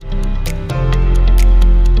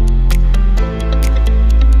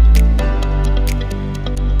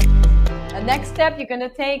step you're going to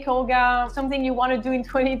take, Olga? Something you want to do in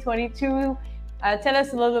 2022? Tell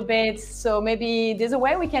us a little bit. So maybe there's a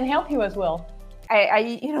way we can help you as well.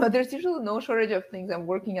 There's usually no shortage of things I'm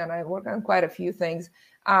working on. I work on quite a few things.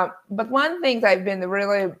 But one thing I've been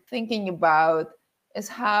really thinking about is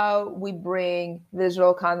how we bring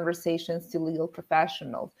visual conversations to legal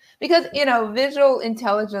professionals. Because, visual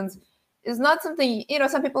intelligence is not something,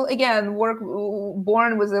 some people, again,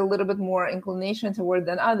 born with a little bit more inclination toward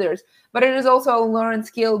than others, but it is also a learned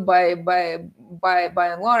skill by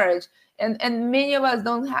and large. And many of us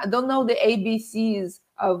don't know the ABCs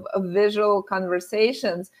of visual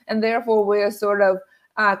conversations, and therefore we are sort of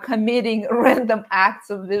committing random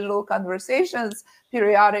acts of visual conversations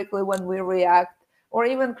periodically when we react or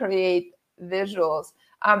even create visuals.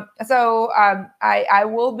 I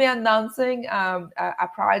will be announcing a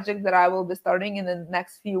project that I will be starting in the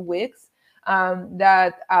next few weeks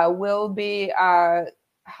that will be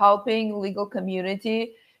helping legal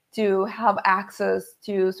community to have access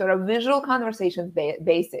to sort of visual conversations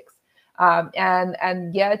basics,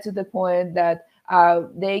 and get to the point that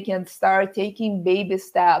they can start taking baby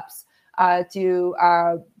steps to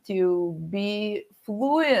be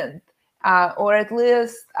fluent, or at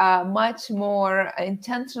least much more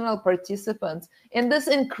intentional participants in this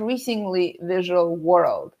increasingly visual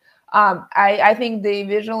world. I think the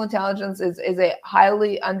visual intelligence is a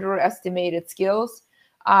highly underestimated skills.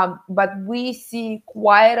 But we see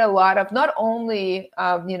quite a lot of not only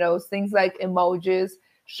things like emojis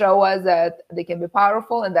show us that they can be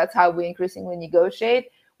powerful, and that's how we increasingly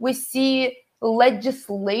negotiate. We see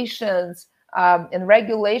legislations and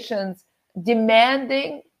regulations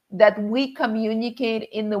demanding that we communicate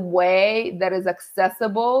in a way that is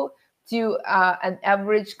accessible to an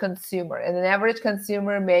average consumer. And an average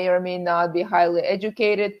consumer may or may not be highly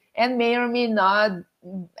educated and may or may not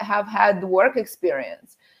have had work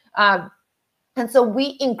experience. And so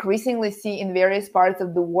we increasingly see in various parts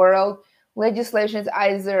of the world legislations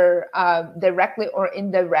either directly or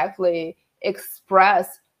indirectly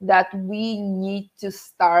express that we need to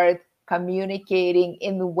start communicating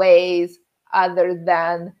in ways other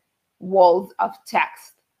than walls of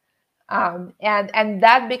text. And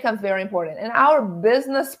that becomes very important. And our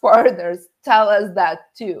business partners tell us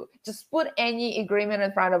that too. Just put any agreement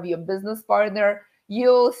in front of your business partner,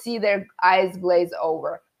 you'll see their eyes glaze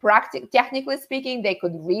over. Technically speaking, they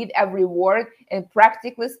could read every word, and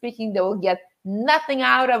practically speaking, they will get nothing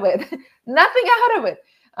out of it. Nothing out of it.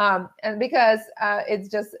 And because it's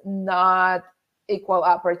just not equal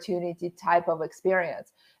opportunity type of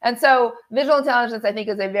experience. And so visual intelligence, I think,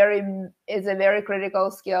 is a very critical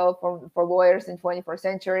skill for lawyers in 21st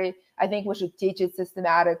century. I think we should teach it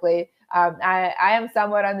systematically. I am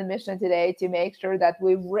somewhat on the mission today to make sure that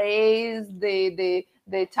we raise the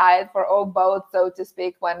tide for all boats, so to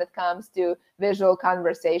speak, when it comes to visual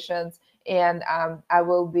conversations. And I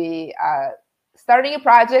will be starting a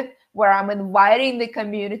project where I'm inviting the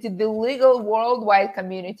community, the legal worldwide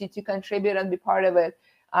community, to contribute and be part of it,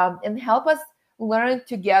 and help us learn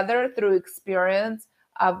together through experience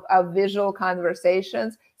of visual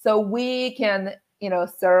conversations, so we can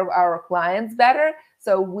serve our clients better,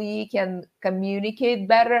 so we can communicate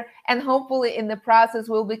better, and hopefully in the process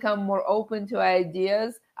we'll become more open to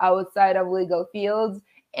ideas outside of legal fields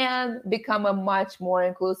and become a much more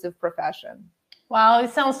inclusive profession. Wow,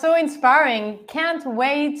 it sounds so inspiring. Can't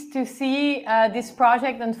wait to see this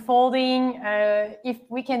project unfolding. If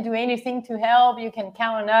we can do anything to help, you can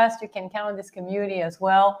count on us. You can count on this community as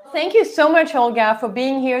well. Thank you so much, Olga, for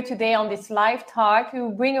being here today on this live talk to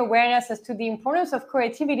bring awareness as to the importance of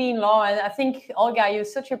creativity in law. And I think, Olga, you're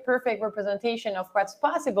such a perfect representation of what's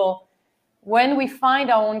possible when we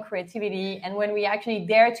find our own creativity and when we actually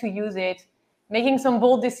dare to use it, making some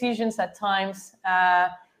bold decisions at times,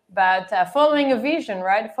 but following a vision,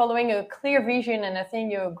 right? Following a clear vision. And I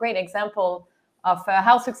think you're a great example of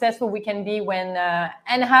how successful we can be when,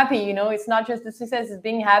 and happy, it's not just the success, it's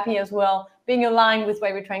being happy as well, being aligned with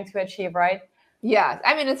what we're trying to achieve, right? Yeah,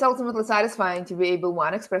 I mean, it's ultimately satisfying to be able,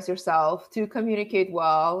 one, express yourself, to communicate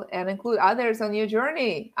well, and include others on your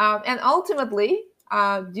journey. And ultimately,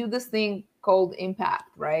 do this thing called impact,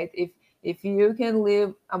 right? If you can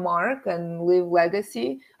leave a mark and leave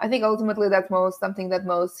legacy, I think ultimately that's something that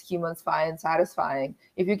most humans find satisfying.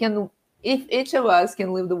 If each of us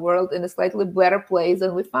can leave the world in a slightly better place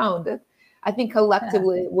than we found it, I think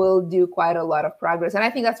collectively we'll do quite a lot of progress. And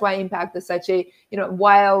I think that's why impact is such a,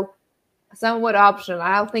 while somewhat optional,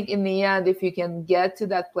 I think in the end, if you can get to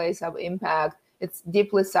that place of impact, it's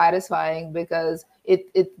deeply satisfying because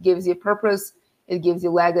it gives you purpose, it gives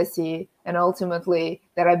you legacy, and ultimately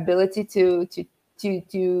that ability to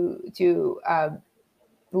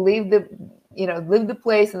leave leave the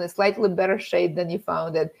place in a slightly better shape than you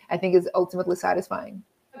found it, I think is ultimately satisfying.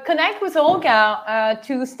 Connect with Olga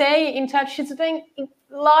to stay in touch. She's doing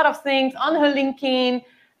a lot of things on her LinkedIn.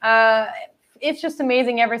 It's just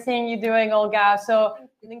amazing everything you're doing, Olga. So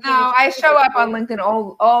I show up on LinkedIn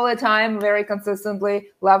all the time, very consistently.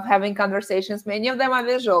 Love having conversations. Many of them are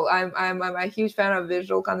visual. I'm a huge fan of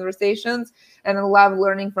visual conversations, and I love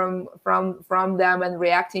learning from them and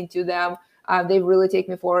reacting to them. They really take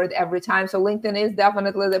me forward every time. So LinkedIn is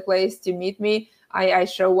definitely the place to meet me. I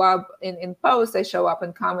show up in posts, I show up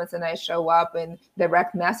in comments, and I show up in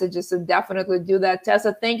direct messages. So definitely do that.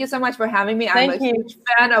 Tessa, thank you so much for having me. I'm a huge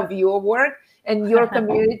fan of your work and your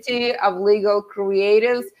community of legal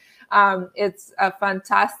creatives. It's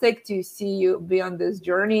fantastic to see you be on this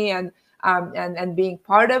journey and being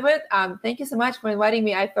part of it. Thank you so much for inviting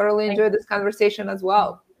me. I thoroughly enjoyed this conversation as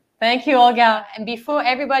well. Thank you, Olga. And before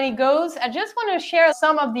everybody goes, I just want to share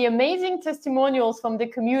some of the amazing testimonials from the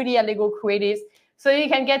community at Legal Creatives, so you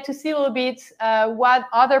can get to see a little bit what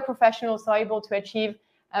other professionals are able to achieve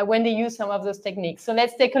when they use some of those techniques. So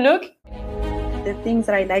let's take a look. The things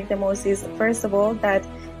that I like the most is, first of all, that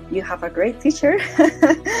you have a great teacher.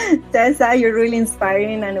 Tessa, you're really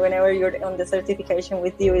inspiring, and whenever you're on the certification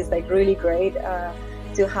with you, it's like really great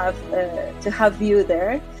to have you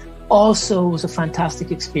there. Also, it was a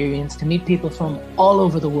fantastic experience to meet people from all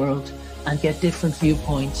over the world and get different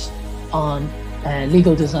viewpoints on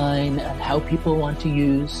legal design and how people want to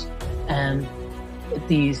use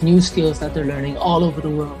these new skills that they're learning all over the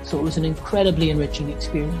world. So it was an incredibly enriching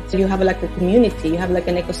experience. You have like a community, you have like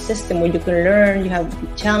an ecosystem where you can learn, you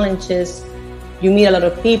have challenges, you meet a lot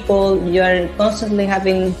of people, you are constantly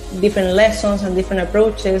having different lessons and different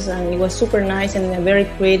approaches, and it was super nice and in a very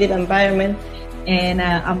creative environment. And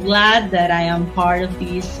I'm glad that I am part of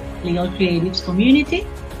this Legal Creatives community.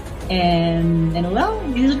 And well,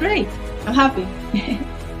 this is great. I'm happy.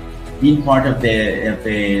 Being part of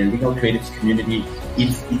the Legal Creatives community,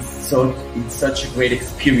 it's such a great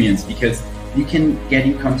experience because you can get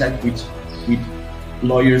in contact with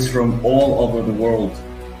lawyers from all over the world.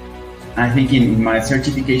 I think in my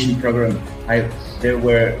certification program, there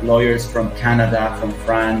were lawyers from Canada, from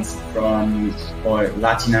France, or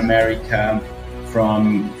Latin America,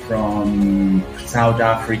 from South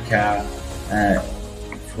Africa,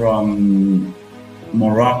 from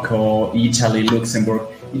Morocco, Italy, Luxembourg.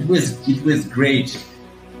 It was great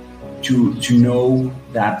to know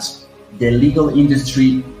that the legal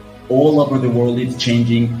industry all over the world is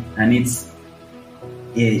changing, and it's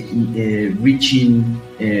reaching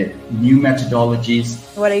new methodologies.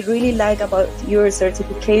 What I really like about your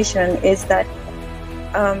certification is that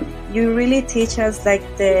you really teach us like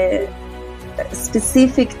the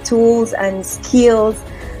specific tools and skills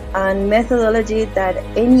and methodology that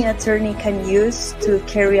any attorney can use to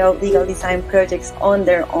carry out legal design projects on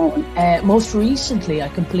their own. Most recently, I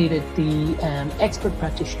completed the expert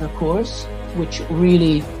practitioner course, which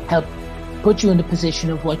really helped put you in the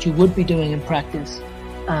position of what you would be doing in practice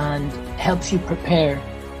and helps you prepare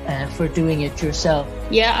for doing it yourself.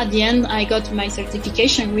 Yeah, at the end, I got my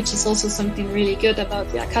certification, which is also something really good about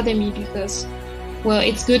the academy because, well,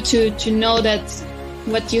 it's good to know that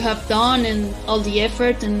what you have done and all the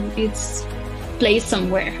effort, and it's placed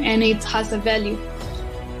somewhere and it has a value.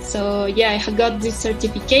 So yeah, I got this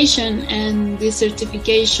certification, and this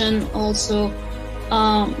certification also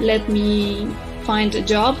let me find a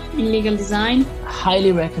job in legal design. I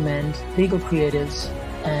highly recommend Legal Creatives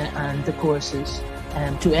and the courses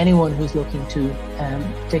to anyone who's looking to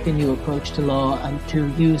take a new approach to law and to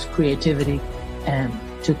use creativity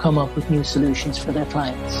to come up with new solutions for their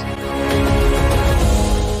clients.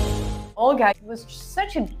 Olga, it was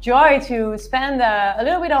such a joy to spend a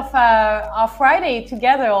little bit of our Friday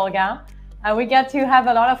together, Olga. We get to have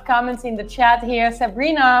a lot of comments in the chat here.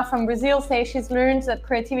 Sabrina from Brazil says she's learned that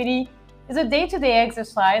creativity is a day-to-day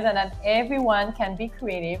exercise and that everyone can be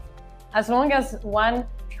creative as long as one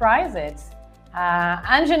tries it.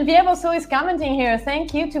 And Genevieve also is commenting here.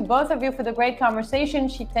 Thank you to both of you for the great conversation.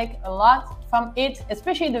 She takes a lot from it,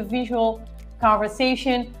 especially the visual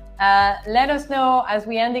conversation. Let us know as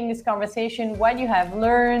we're ending this conversation what you have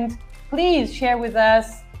learned. Please share with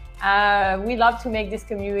us. We love to make this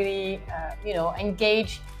community,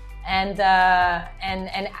 engaged and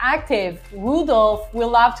active. Rudolph will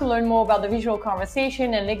love to learn more about the visual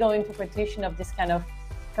conversation and legal interpretation of this kind of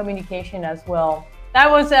communication as well. That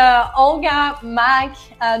was Olga Mack,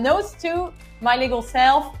 notes to my legal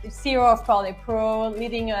self, CEO of Parlay Pro,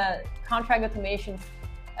 leading a contract automation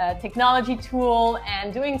technology tool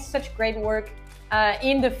and doing such great work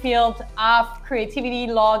in the field of creativity,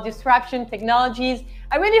 law, disruption, technologies.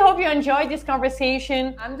 I really hope you enjoyed this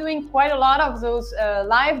conversation. I'm doing quite a lot of those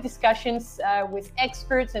live discussions with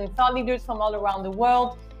experts and thought leaders from all around the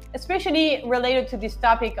world, especially related to this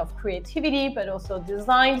topic of creativity, but also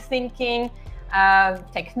design thinking,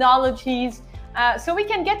 technologies, so we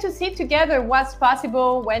can get to see together what's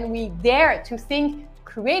possible when we dare to think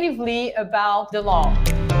creatively about the law.